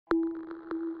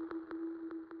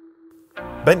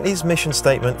Bentley's mission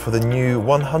statement for the new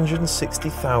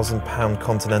 £160,000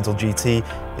 Continental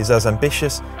GT is as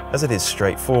ambitious as it is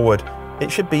straightforward.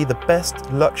 It should be the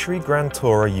best luxury Grand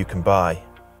Tourer you can buy.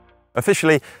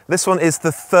 Officially, this one is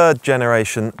the third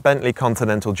generation Bentley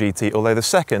Continental GT, although the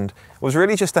second was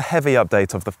really just a heavy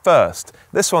update of the first.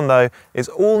 This one, though, is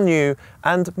all new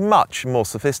and much more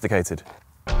sophisticated.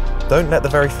 Don't let the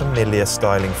very familiar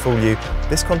styling fool you.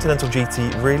 This Continental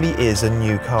GT really is a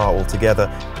new car altogether,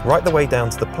 right the way down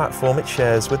to the platform it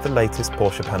shares with the latest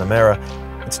Porsche Panamera.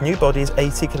 Its new body is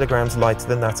 80 kilograms lighter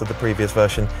than that of the previous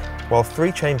version, while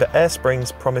 3-chamber air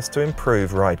springs promise to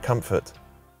improve ride comfort.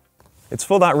 It's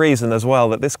for that reason as well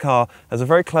that this car has a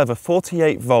very clever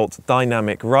 48-volt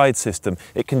dynamic ride system.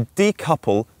 It can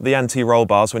decouple the anti-roll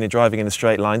bars when you're driving in a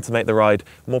straight line to make the ride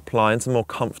more pliant and more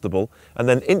comfortable, and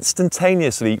then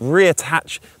instantaneously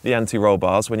reattach the anti-roll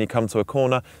bars when you come to a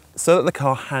corner so that the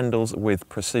car handles with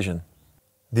precision.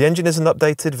 The engine is an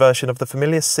updated version of the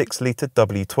familiar 6-litre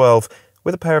W12.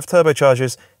 With a pair of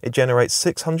turbochargers, it generates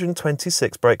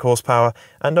 626 brake horsepower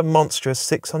and a monstrous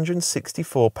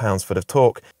 664 pounds-foot of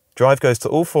torque. Drive goes to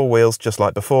all four wheels just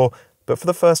like before, but for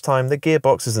the first time the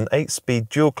gearbox is an 8-speed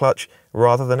dual clutch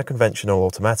rather than a conventional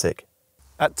automatic.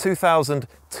 At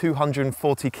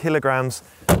 2,240 kilograms,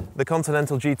 the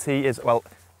Continental GT is, well,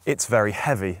 it's very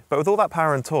heavy, but with all that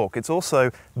power and torque, it's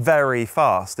also very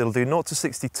fast. It'll do 0 to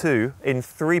 62 in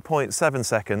 3.7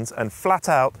 seconds, and flat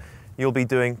out, you'll be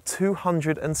doing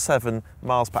 207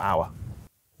 miles per hour.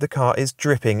 The car is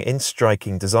dripping in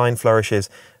striking design flourishes.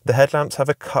 The headlamps have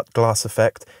a cut glass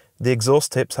effect, the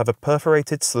exhaust tips have a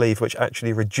perforated sleeve which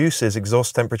actually reduces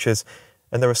exhaust temperatures,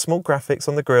 and there are small graphics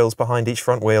on the grills behind each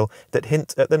front wheel that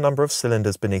hint at the number of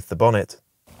cylinders beneath the bonnet.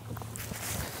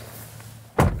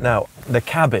 Now, the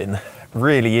cabin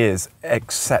really is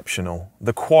exceptional.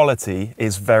 The quality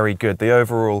is very good. The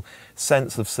overall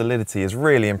sense of solidity is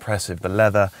really impressive. The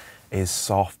leather is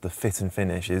soft, the fit and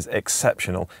finish is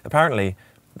exceptional. Apparently,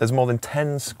 there's more than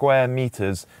 10 square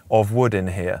meters of wood in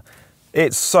here.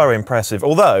 It's so impressive.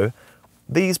 Although,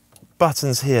 these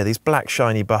buttons here, these black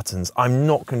shiny buttons, I'm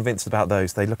not convinced about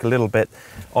those. They look a little bit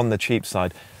on the cheap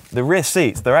side. The rear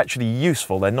seats, they're actually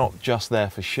useful. They're not just there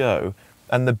for show.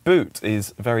 And the boot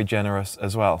is very generous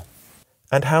as well.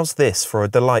 And how's this for a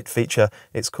delight feature?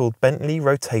 It's called Bentley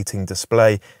Rotating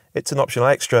Display. It's an optional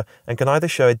extra and can either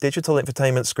show a digital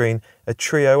infotainment screen, a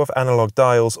trio of analog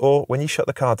dials, or, when you shut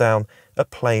the car down, a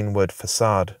plain wood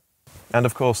facade. And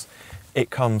of course, it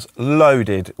comes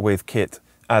loaded with kit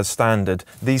as standard.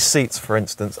 These seats, for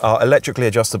instance, are electrically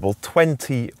adjustable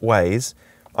 20 ways.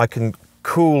 I can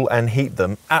cool and heat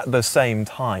them at the same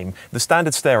time. The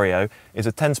standard stereo is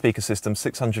a 10-speaker system,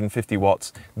 650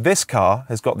 watts. This car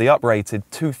has got the uprated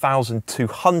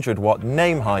 2,200 watt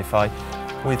name hi-fi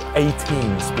with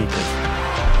 18 speakers.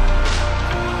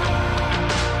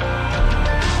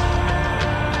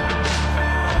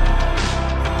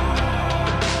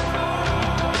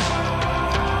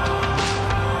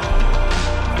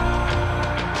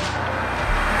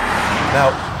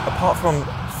 Now, apart from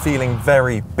feeling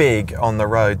very big on the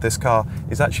road, this car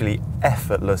is actually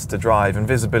effortless to drive, and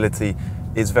visibility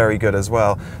is very good as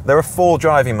well. There are 4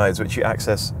 driving modes which you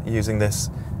access using this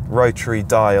rotary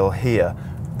dial here.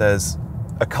 There's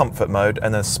a comfort mode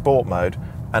and a sport mode,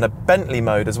 and a Bentley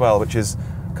mode as well, which is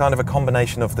kind of a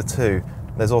combination of the two.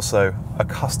 There's also a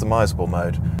customizable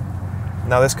mode.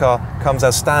 Now, this car comes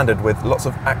as standard with lots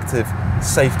of active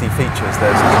safety features.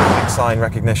 There's traffic sign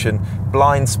recognition,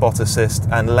 blind spot assist,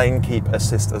 and lane keep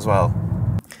assist as well.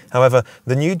 However,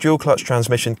 the new dual clutch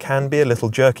transmission can be a little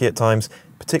jerky at times,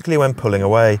 particularly when pulling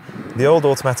away. The old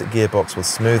automatic gearbox was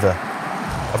smoother.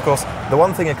 Of course, the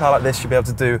one thing a car like this should be able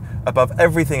to do above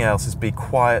everything else is be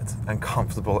quiet and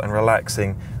comfortable and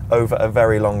relaxing over a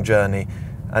very long journey.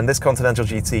 And this Continental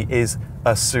GT is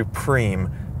a supreme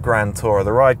Grand Tourer.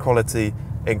 The ride quality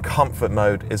in comfort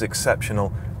mode is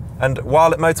exceptional. And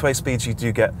while at motorway speeds you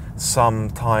do get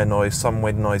some tyre noise, some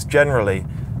wind noise, generally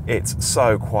it's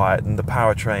so quiet and the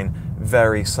powertrain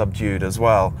very subdued as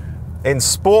well. In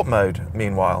sport mode,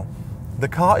 meanwhile, the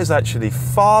car is actually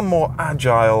far more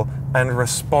agile and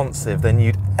responsive than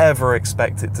you'd ever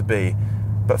expect it to be.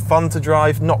 But fun to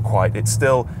drive? Not quite. It's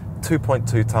still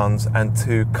 2.2 tons and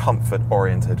too comfort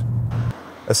oriented.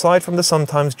 Aside from the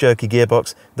sometimes jerky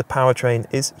gearbox, the powertrain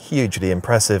is hugely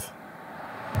impressive.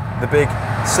 The big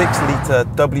 6-litre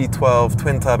W12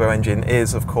 twin-turbo engine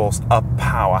is, of course, a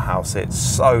powerhouse. It's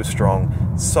so strong,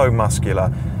 so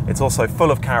muscular. It's also full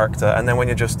of character, and then when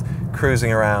you're just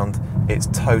cruising around, it's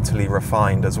totally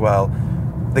refined as well.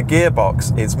 The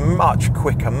gearbox is much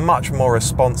quicker, much more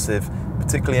responsive,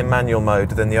 particularly in manual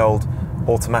mode, than the old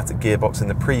automatic gearbox in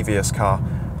the previous car.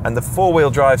 And the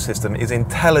four-wheel drive system is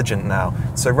intelligent now.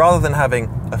 So rather than having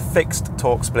a fixed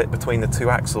torque split between the two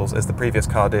axles as the previous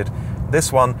car did,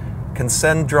 this one can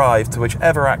send drive to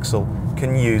whichever axle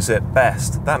can use it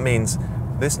best. That means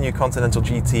this new Continental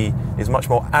GT is much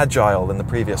more agile than the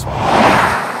previous one.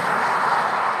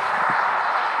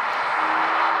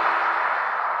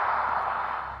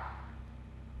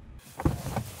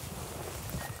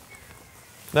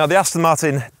 Now the Aston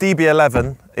Martin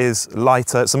DB11 is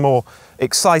lighter, it's a more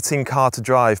exciting car to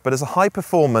drive, but as a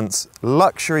high-performance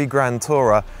luxury Grand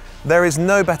Tourer, there is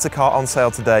no better car on sale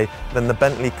today than the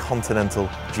Bentley Continental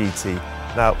GT.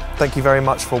 Now, thank you very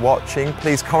much for watching.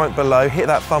 Please comment below, hit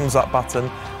that thumbs up button.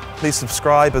 Please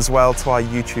subscribe as well to our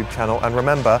YouTube channel, and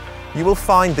remember, you will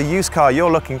find the used car you're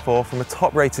looking for from a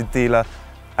top-rated dealer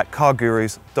at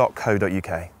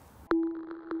cargurus.co.uk.